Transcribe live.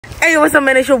Hey, what's up,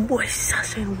 man? It's your boy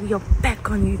Sasha, and we are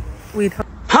back on you with her.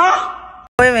 Huh?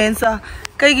 Wait, man. So,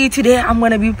 today I'm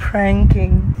gonna be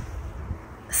pranking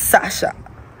Sasha.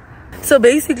 So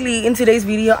basically, in today's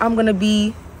video, I'm gonna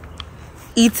be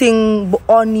eating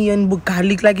onion,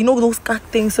 garlic, like, you know, those cut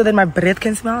things, so that my breath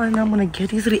can smell, and I'm gonna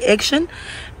get his reaction,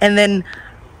 and then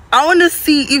I want to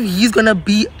see if he's gonna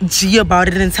be G about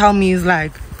it and tell me, he's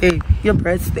like, hey, your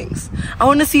breath stinks. I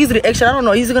want to see his reaction. I don't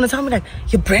know, he's gonna tell me like,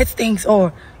 your breath stinks,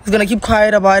 or he's gonna keep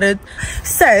quiet about it.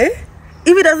 So if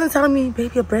he doesn't tell me,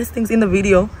 baby, your breath stinks in the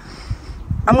video,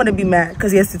 I'm gonna be mad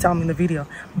because he has to tell me in the video.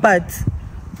 But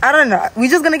I don't know, we're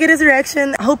just gonna get his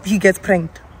reaction. I hope he gets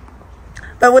pranked.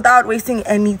 But without wasting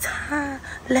any time,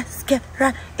 let's get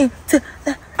right into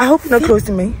the... I hope you're not close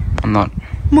to me. I'm not.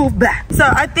 Move back. So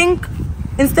I think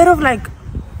instead of like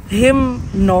him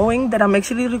knowing that I'm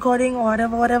actually recording or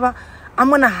whatever, I'm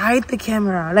gonna hide the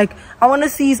camera. Like, I wanna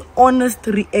see his honest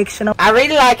reaction. I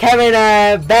really like having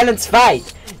a balanced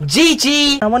fight.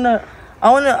 GG. I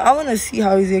wanna see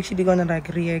how he's actually gonna like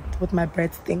react with my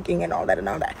breath thinking and all that.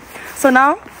 So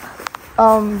now,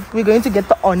 we're going to get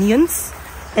the onions,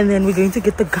 and then we're going to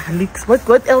get the garlics.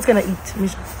 What else can I eat,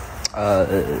 Misha?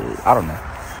 I don't know.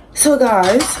 So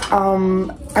guys,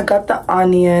 I got the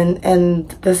onion, and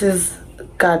this is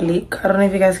garlic. I don't know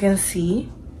if you guys can see.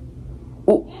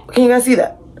 Oh, can you guys see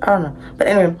that? I don't know. But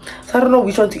anyway, so I don't know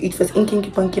which one to eat first. Inky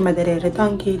punky madere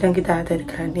donkey donkey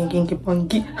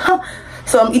punky.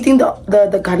 So I'm eating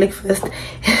the garlic first.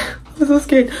 I'm so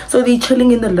scared. So they're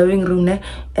chilling in the living room, and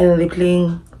they're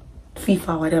playing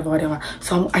FIFA, whatever.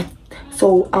 So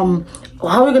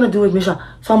how are we gonna do it, Misha?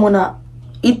 So I'm gonna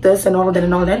eat this and all that,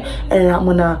 and then I'm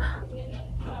gonna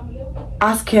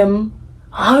ask him,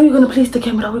 how are you gonna place the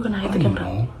camera? How are we gonna hide the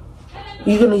camera?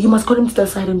 You must call him to the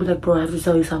side and be like, bro, I have to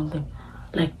tell you something.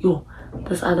 Like, yo,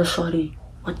 this other shorty,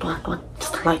 what,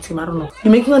 just lie to him, I don't know.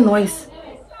 You're making a noise.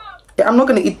 Yeah, I'm not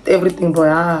gonna eat everything, bro.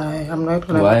 I'm not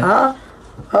gonna. Why?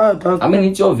 Dog. I'm gonna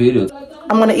eat your video.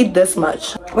 I'm gonna eat this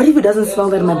much. What if it doesn't smell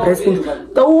that my breast stinks?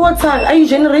 The water, are you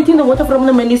generating the water from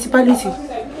the municipality?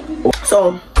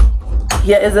 So,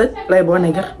 here is it, like one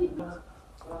nigger.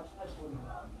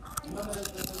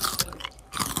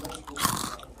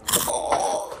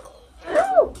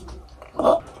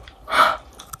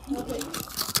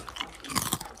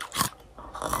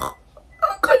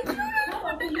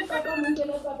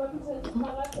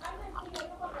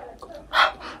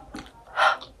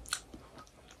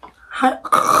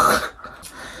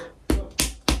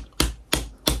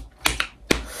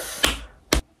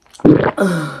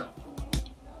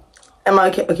 Am I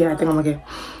okay? Okay, I think I'm okay.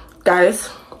 Guys,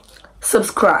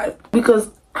 subscribe because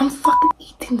I'm fucking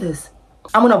eating this.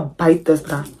 I'm gonna bite this,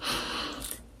 bruh.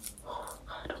 Oh,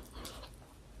 God.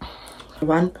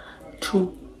 1,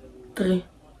 2, 3.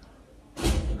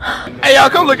 Hey, y'all,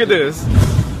 come look at this.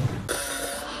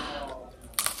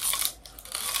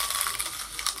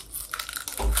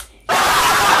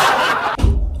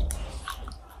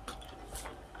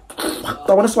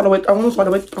 I wanna swallow it.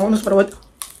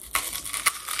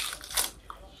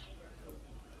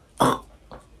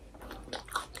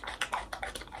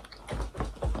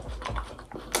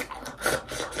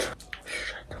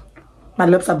 My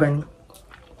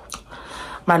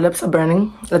lips are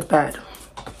burning. It's bad.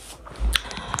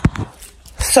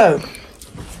 So,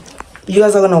 you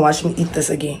guys are gonna watch me eat this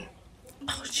again.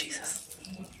 Oh, Jesus.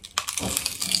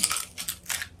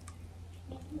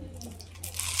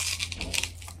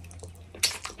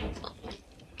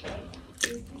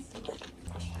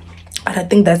 And I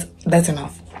think that's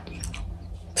enough.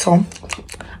 So,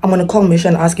 I'm gonna call Misha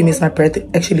and ask him, is my breath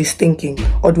actually stinking,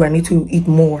 or do I need to eat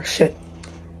more shit?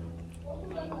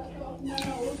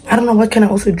 I don't know what can I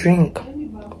also drink,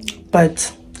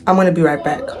 but I'm gonna be right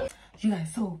back. You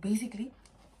guys, so basically,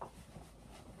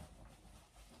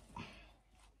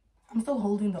 I'm still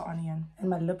holding the onion and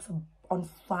my lips are on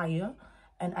fire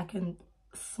and I can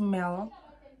smell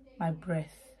my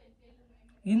breath.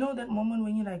 You know that moment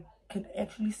when you like can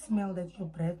actually smell that your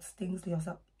breath stings to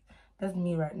yourself? That's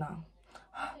me right now.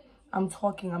 I'm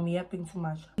talking, I'm yapping too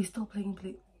much. He's still playing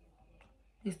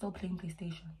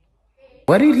PlayStation.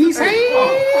 What did he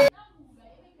say?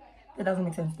 That doesn't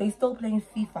make sense. They still playing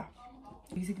FIFA.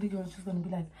 Basically, you're just gonna be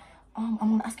like, I'm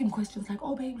gonna ask him questions like,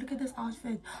 oh babe, look at this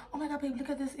outfit. Oh my god, babe, look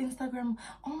at this Instagram.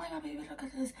 Oh my god, baby, look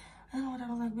at this. And all that.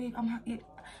 I was like, babe, I'm happy.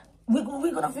 We're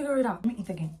gonna figure it out. Let me eat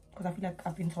again because I feel like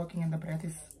I've been talking and the breath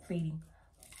is fading.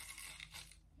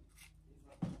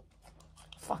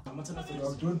 Fuck.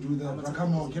 Don't do that. But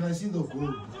come on, can I see the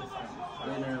gold?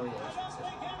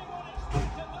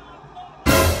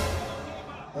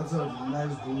 That's a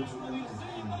nice goal to end the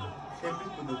game. Can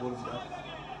you put the goals back?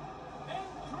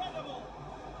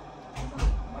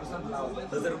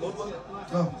 Does the remote work?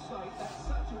 No.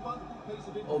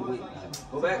 Oh wait.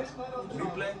 Go back.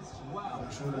 Replay.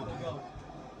 I'm sure that.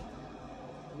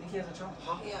 Nikki has a chop.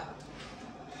 Yeah.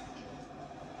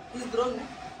 He's grown, ne?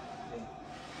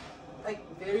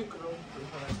 Like very grown.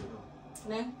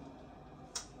 Ne?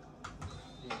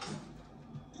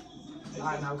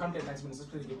 Alright, now come to the next minute.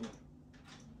 Just please give me.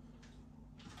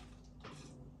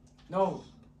 No.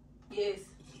 Yes.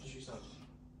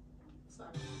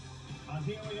 And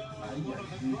here we are, one of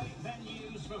the great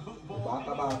venues for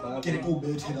football Get it all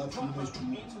built here up. in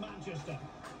Manchester.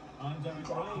 I'm Derek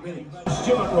Ray,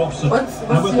 Stuart Robson. What's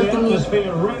and with your the thingy?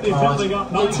 atmosphere really building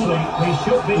up nicely, we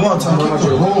should be... What? I'm keeping the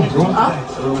roll, bro.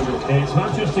 It's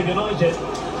Manchester United.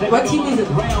 What team is it?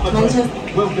 Manchester.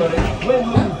 We'll go in. We're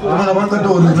moving forward. I want to do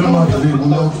it.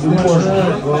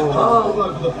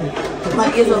 Oh, my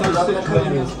ears are blocked. I can't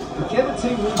hear. Whichever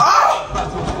team wins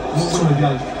will win the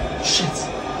game. Shit.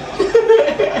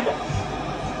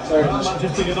 Sorry.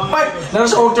 Manchester United. Wait.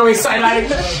 Let's all do it sideline.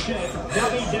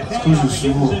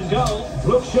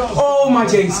 Oh my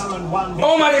days!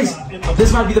 Oh my days!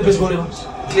 This might be the best goal ever.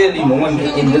 Clearly, no one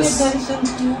in this,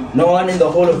 no one in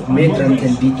the whole of Midland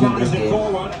can beat me in this game. I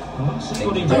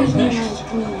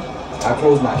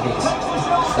close my case.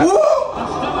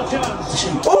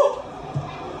 Oh!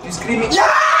 He's screaming.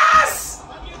 Yes!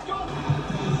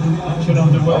 Action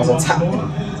underway That was a once tap. more.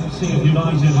 See if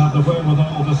United have the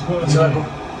wherewithal to score.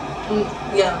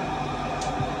 Yeah.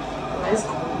 Nice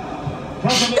goal.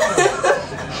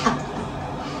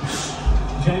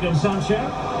 Jadon Sancho.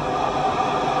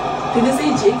 Did you say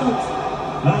Jacobs?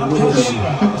 I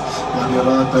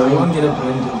won't get a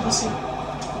brain deal this year.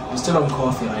 I'm still on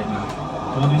coffee right now.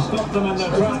 And he stopped them in their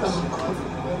tracks.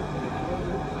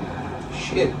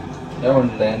 Shit, that one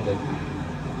landed.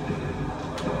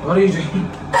 What are you doing?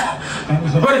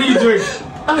 What are you doing?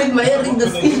 I'm admiring the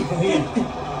skin.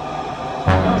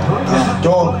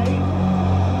 Dog.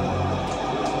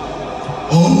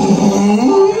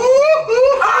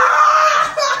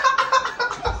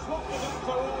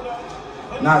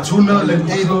 Nah, 2-0 in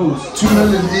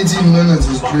 18 minutes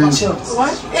is crazy.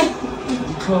 What?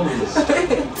 Close. I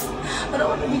don't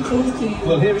want to be close to you.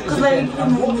 Well, here it is Because like, again.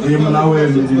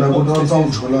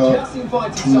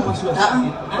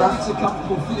 It's a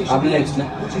comfortable finish, I'm next, ne?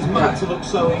 which is made to look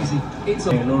so easy. It's a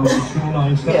Yeah,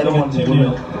 scoreline I standing don't at want to 2-0. do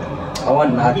it. I want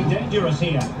Could be Nagi. dangerous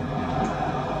here.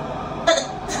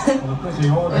 Well, a pretty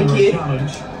ordinary Okay.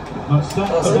 challenge, but that's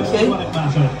That's the okay. when it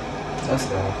mattered. That's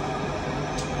bad.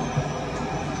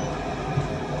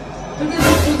 Look at the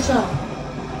picture.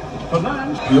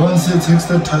 Fernand. Beyonce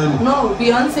texted Tyler. No,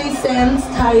 Beyonce sends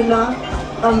Tyler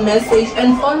a message and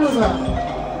follows her.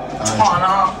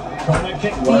 Corner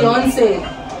kick. Beyonce.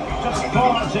 Just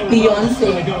far too Beyonce. close to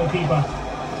the goalkeeper.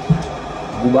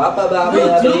 Look.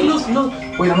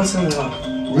 Wait, I'm gonna sit there.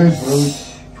 Wait, bro.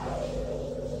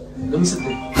 Let me sit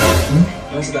there.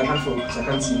 Let me sit there. I can't focus. I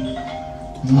can't see.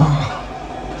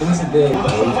 Let me sit there.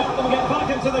 Help them get back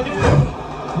into the game.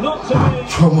 Not to be. I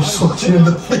almost fucked you in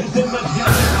the face.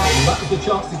 That was the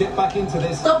chance to get back into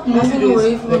this. Stop moving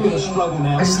away from They're going me. to struggle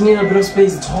now. I just need a bit of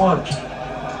space. It's hard.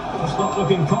 It's not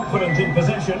looking confident in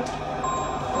possession.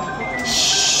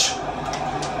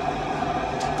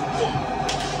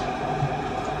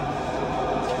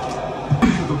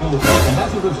 And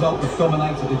as a result, they've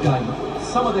dominated the game.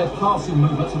 Some of their passing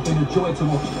movements have been a joy to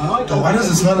watch. And I Why does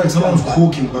it smell like someone's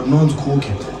cooking, but no one's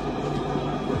cooking?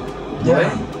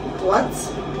 Yeah. What?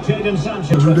 Jadon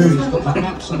Sancho.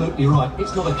 Absolutely right.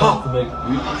 It's not a cup for me.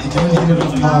 He didn't give it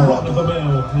enough power Run of the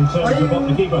mill in terms of what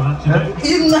the keeper had to do.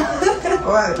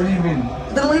 What do you mean?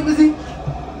 Then what was it?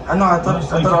 I know. I thought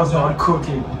I was not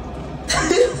cooking.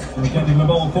 And getting the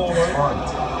ball forward.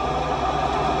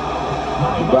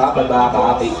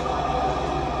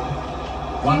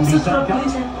 Wan-Bissaka.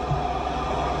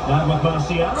 Down with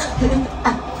Martial.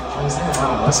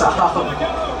 What's up?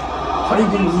 What are you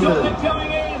doing here?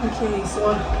 Going in. Okay, so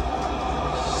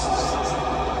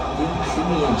See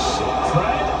me and shit.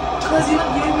 Fred. because you're not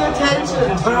giving me attention.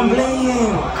 But I'm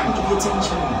playing. I can't give you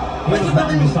attention. Here's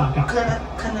Wan-Bissaka.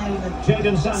 Can I even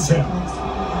Jadon sit Sancho. next to you?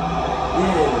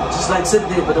 Yeah, just like sit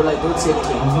there, but like don't say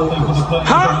anything. Nothing for the players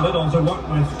in the middle to work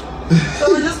with. So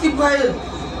we just keep quiet.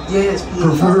 Yes, please.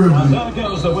 And Preferably. there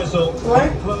goes the whistle. What?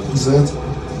 Is that?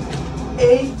 A.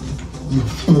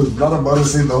 Not about to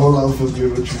say the whole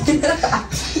alphabet, but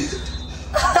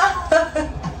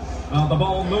Well, the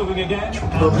ball moving again.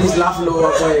 Bro, please laugh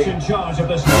lower, boy. In charge of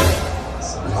this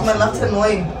one. My left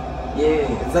annoying. Yeah,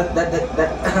 that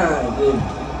good.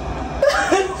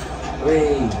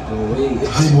 Wait.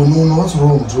 hey, well, no, what's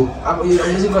wrong, Joe? I'm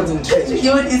losing concentration. You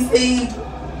know what he's saying?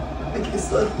 Okay,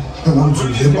 so I want to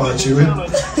hip hop you.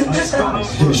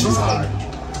 She's hard.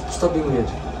 Stop being weird.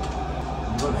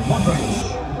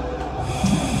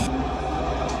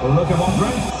 Well, look at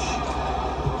Modric.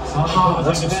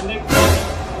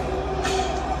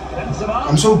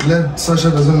 I'm so glad Sasha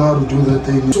doesn't know how to do that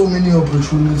thing. So many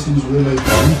opportunities where like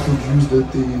you could use that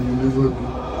thing and you never do.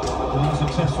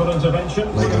 Successful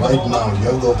intervention. Like right now, you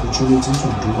have the opportunity to do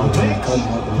it and you can't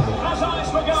have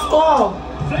it. Stop!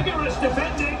 Vigorous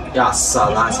defending. Yeah,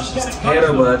 Salah is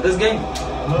terrible at this game.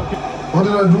 What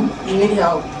did I do? You need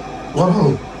help. What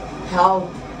help? Help.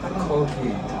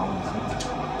 Okay.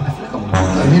 I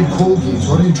need Colgate.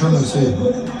 What are you trying to say?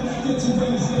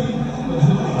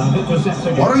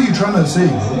 What are you trying to say,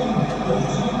 bro?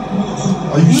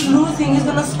 Are you He's losing, he's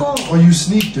gonna score. Are you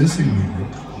sneak dissing me,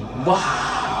 bro?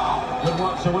 Wow.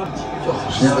 It's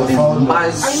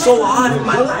It's so hard in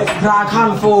my life. Bro, I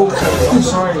can't focus. I'm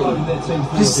sorry.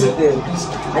 Please sit there. Please.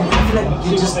 I feel like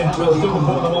you just bro,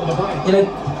 you're like.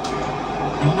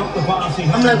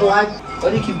 I'm like, what? Why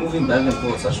do you keep moving back and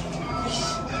forth, Sasha?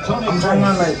 I'm trying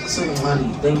to like say money.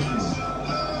 Thank you.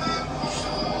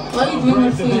 What are you doing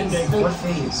your face? What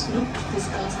face? Look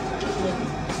disgusting.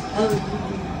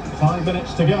 5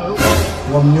 minutes to go.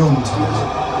 Manchester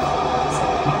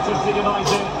Manchester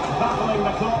United battling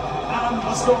the clock and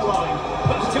the scoreline.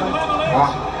 That's to level it.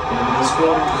 The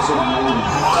score is so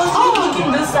Because you're looking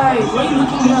this side. Why are you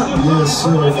looking up? Yes,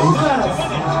 sir. Focus.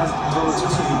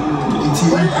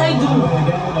 What did I do?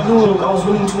 No, I was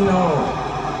winning 2 now.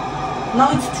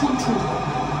 Now it's 2-2.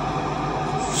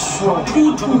 Sure.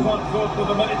 2-2. With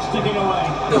the minutes ticking away.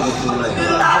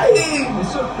 You're lying.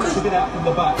 Puts it out from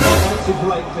the back. That's a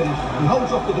great finish. He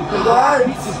holds off the defender.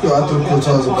 Yo, I thought Coach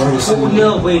was about to say.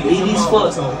 2-0, wait, 80s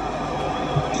first.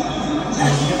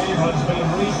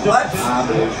 What?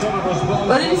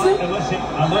 What did he say?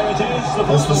 And there it is.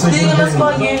 That's the They're second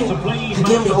gonna game. score again. The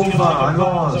game's over. I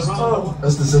lost. Oh,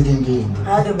 That's the second game, bro. I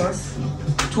had it, boss.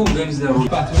 2 games in a row.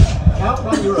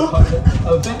 Outrun your opponent.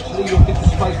 Eventually you'll get the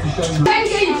space to show you.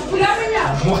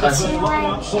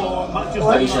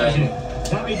 Why are you shy?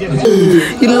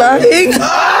 You lying?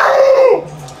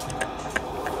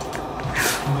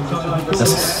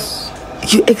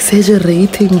 You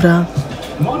exaggerating, bruh.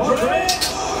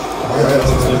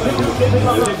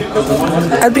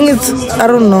 I think it's, I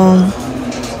don't know.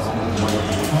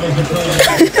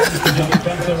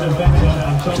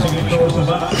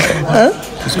 Huh?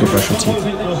 Let's go brush your teeth.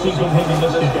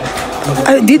 I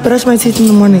did brush my teeth in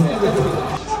the morning.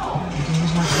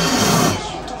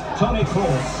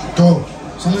 Dog,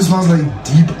 something smells like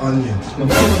deep onion.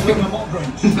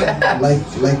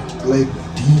 like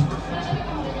deep.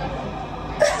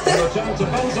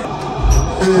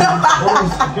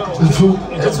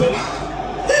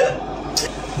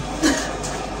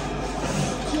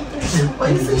 Why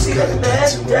is this like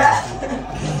that?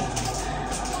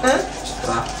 Huh?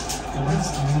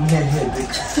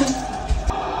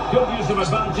 Good use of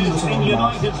advantage in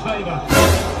United's favour.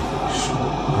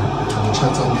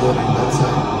 Chat on building that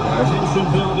side. Tension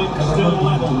building, still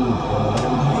level.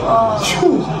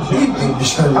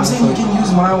 I'm saying you can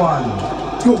use my one.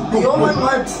 You want what?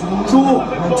 My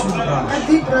toothbrush. I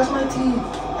did brush my teeth.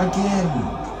 Again.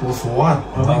 Well, for what?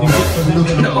 The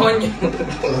onion.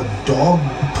 A dog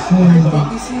poo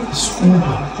scoop.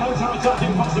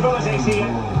 Counter-attacking possibilities here.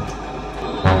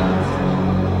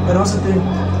 But what's the thing?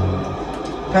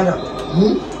 Panda.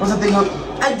 What's the thing?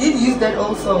 I did use that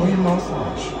also. Real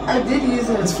mouthwash. I did use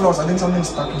It's it. floss. I think something's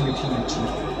stuck in between your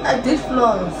teeth. I did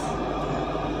floss.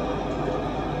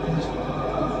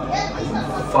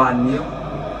 Fun, yo.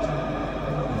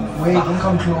 Wait, don't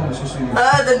come close. So you.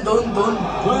 Then don't Google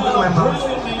my mouth.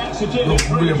 Brilliantly executed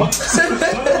free kick.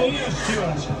 Certainly is,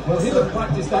 Stuart. Well, he'll have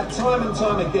practiced that time and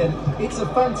time again. It's a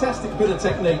fantastic bit of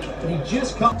technique, and he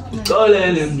just can't. Go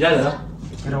let him, yeah.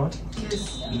 You know what?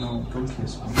 Kiss. No, don't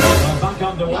kiss me. Well, back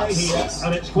underway here,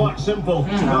 and it's quite simple.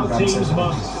 Both teams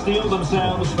must steel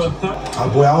themselves for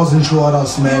Boy, I wasn't sure what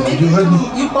else, man. You heard me.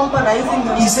 You pumperizing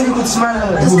them. He said he could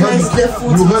smile. This guy's left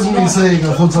foot. You heard me saying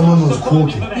I thought someone was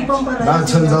cooking. You pumperizing. Now it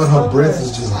turns out her breath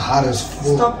is just hot as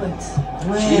fuck. Stop it.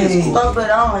 Wait. Stop it.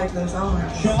 I don't like this. I don't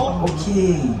like this.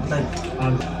 Okay. Like.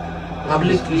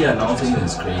 Publicly announcing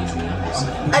is crazy. I'm just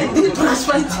saying. I did brush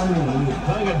my teeth.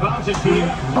 playing advantage here.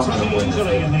 Pretty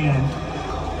easily in the end.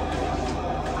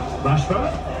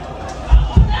 Rashford.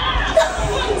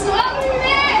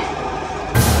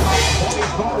 Body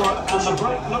forward, and the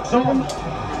break looks on.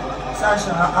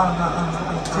 Sasha,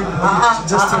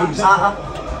 Just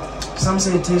taste. Some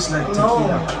say it tastes like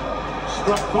tequila.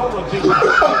 Struck forward to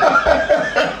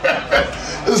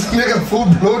This nigga full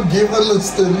blown gave her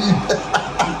Listerine.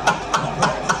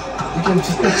 You can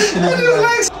just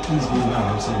please leave now.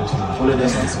 I'm serious now. Follow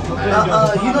this one.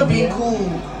 You're not being cool.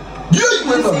 Yeah, you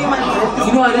went up. You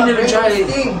know, I didn't even try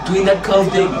doing that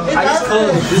curve thing. I just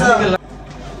curved. This nigga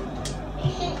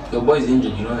your boy's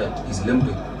injured, you know that? He's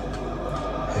limping.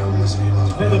 Must be.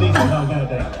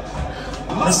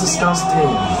 That's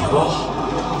disgusting. Oh,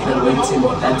 that waiting,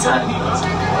 that time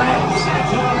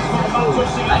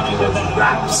was like it was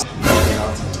raps.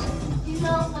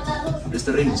 Just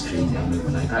the rain is crazy. I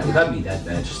mean, like, it can't be that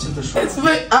bad. Just take a shot. It's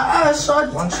very,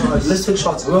 shot. One shot. Let's take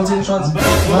shots. We want to take shots.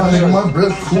 My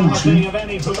breath cool, G.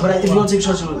 But if you want to take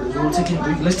shots, we'll take it.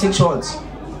 Let's take shots.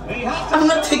 I'm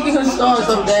not taking a shot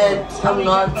of that. I'm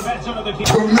not.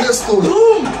 Ernesto.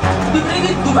 Boom! You bring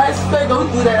it to my square, don't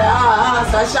do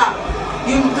that. Sasha.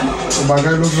 You My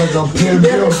guy looks like a pimp.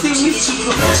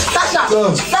 Sasha!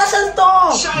 Sasha,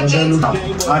 stop!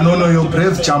 I don't know your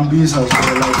breath, Chambis.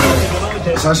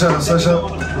 Sasha,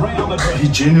 he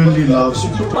genuinely loves you.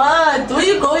 What? Where are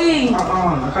you going?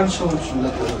 I can't show you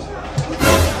like this.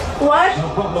 What?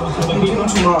 You're doing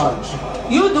too much.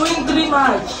 You're doing too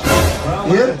much.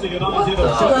 Yeah?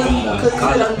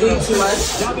 Because I'm doing too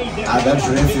much. That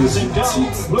breath is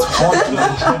hot.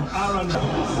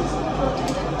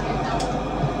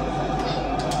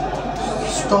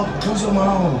 Stop, close your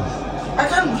mouth. I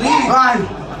can't breathe. Bye.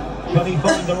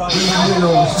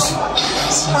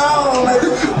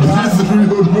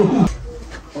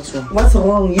 What's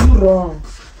wrong? You wrong.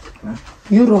 Huh?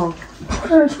 You wrong.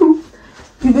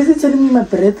 You're basically telling me my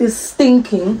breath is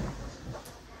stinking.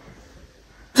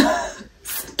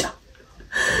 Sit down.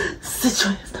 Sit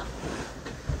your ass down.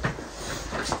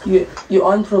 You're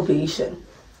on probation.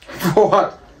 For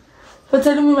what? For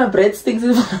telling me my breath stinks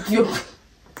in front of your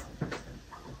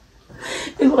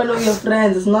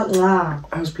friends. It's not nah.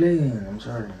 I was playing, I'm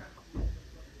sorry.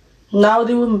 Now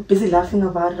they were busy laughing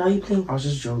about it. How are you playing? I was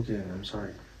just joking, I'm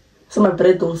sorry. So my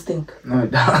breath don't stink. No,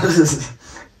 it does.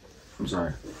 I'm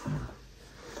sorry.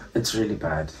 It's really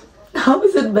bad. How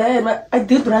is it bad? I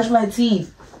did brush my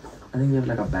teeth. I think you have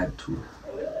like a bad tooth.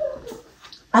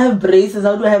 I have braces.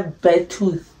 How do I have bad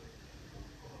tooth?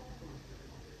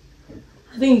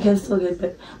 I think you can still get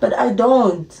back. But I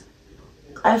don't.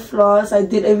 I floss. I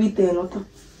did everything.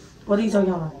 What are you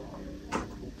talking about?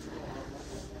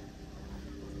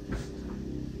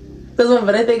 Does my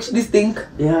breath actually stink?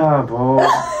 Yeah, bro.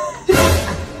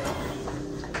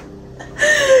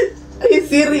 Are you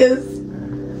serious?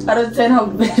 Out of 10, how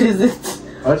bad is it?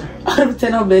 What? Out of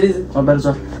 10, how bad is it? How bad is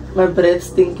what? My breath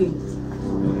stinking.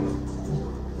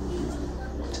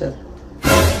 7,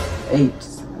 8,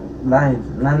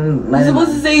 9. You're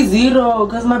supposed to say 0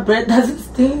 because my breath doesn't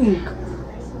stink.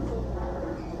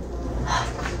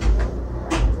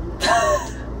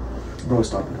 Bro,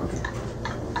 stop it, okay.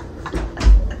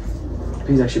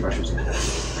 Please actually brush your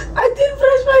teeth. I did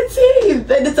brush my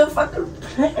teeth and it's a fucking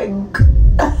prank.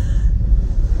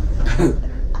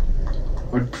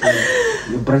 What prank?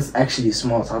 Your breath actually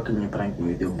smells. How can you prank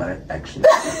me with your breath actually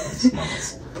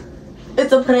smells?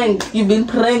 It's a prank. You've been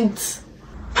pranked.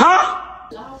 Huh?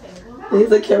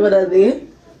 There's a camera there.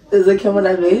 There's a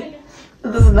camera there.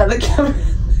 There's another camera.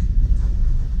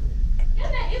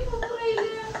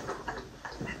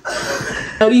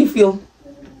 How do you feel?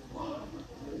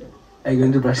 Are you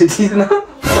going to brush your teeth now?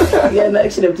 Yeah, I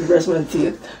actually have to brush my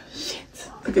teeth. Shit.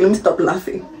 Okay, let me stop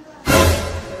laughing.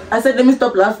 I said let me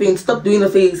stop laughing. Stop doing the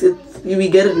face. We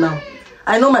get it now.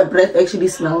 I know my breath actually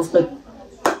smells, but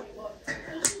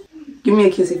give me a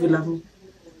kiss if you love me.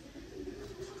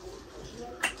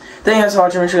 Thank you guys for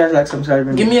watching. Make sure you guys like,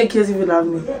 subscribe. Give me a kiss if you love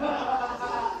me.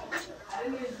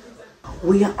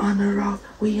 We are on the road.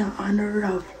 We are on the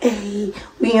road. Hey,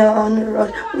 we are on the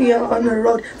road. We are on the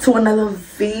road to another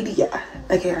video.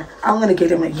 Okay, I'm gonna get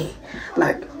him again.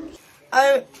 Like,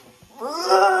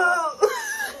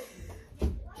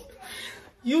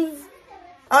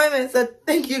 so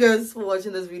thank you guys for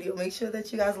watching this video. Make sure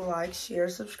that you guys like, share,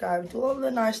 subscribe, do all the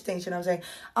nice things. You know what I'm saying?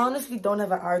 I honestly don't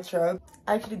have an outro.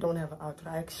 I actually don't have an outro.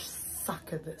 I actually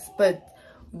suck at this, but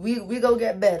we go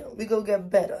get better. We go get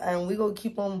better, and we go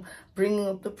keep on bringing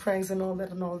up the pranks and all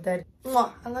that.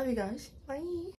 Mwah. I love you guys. Bye.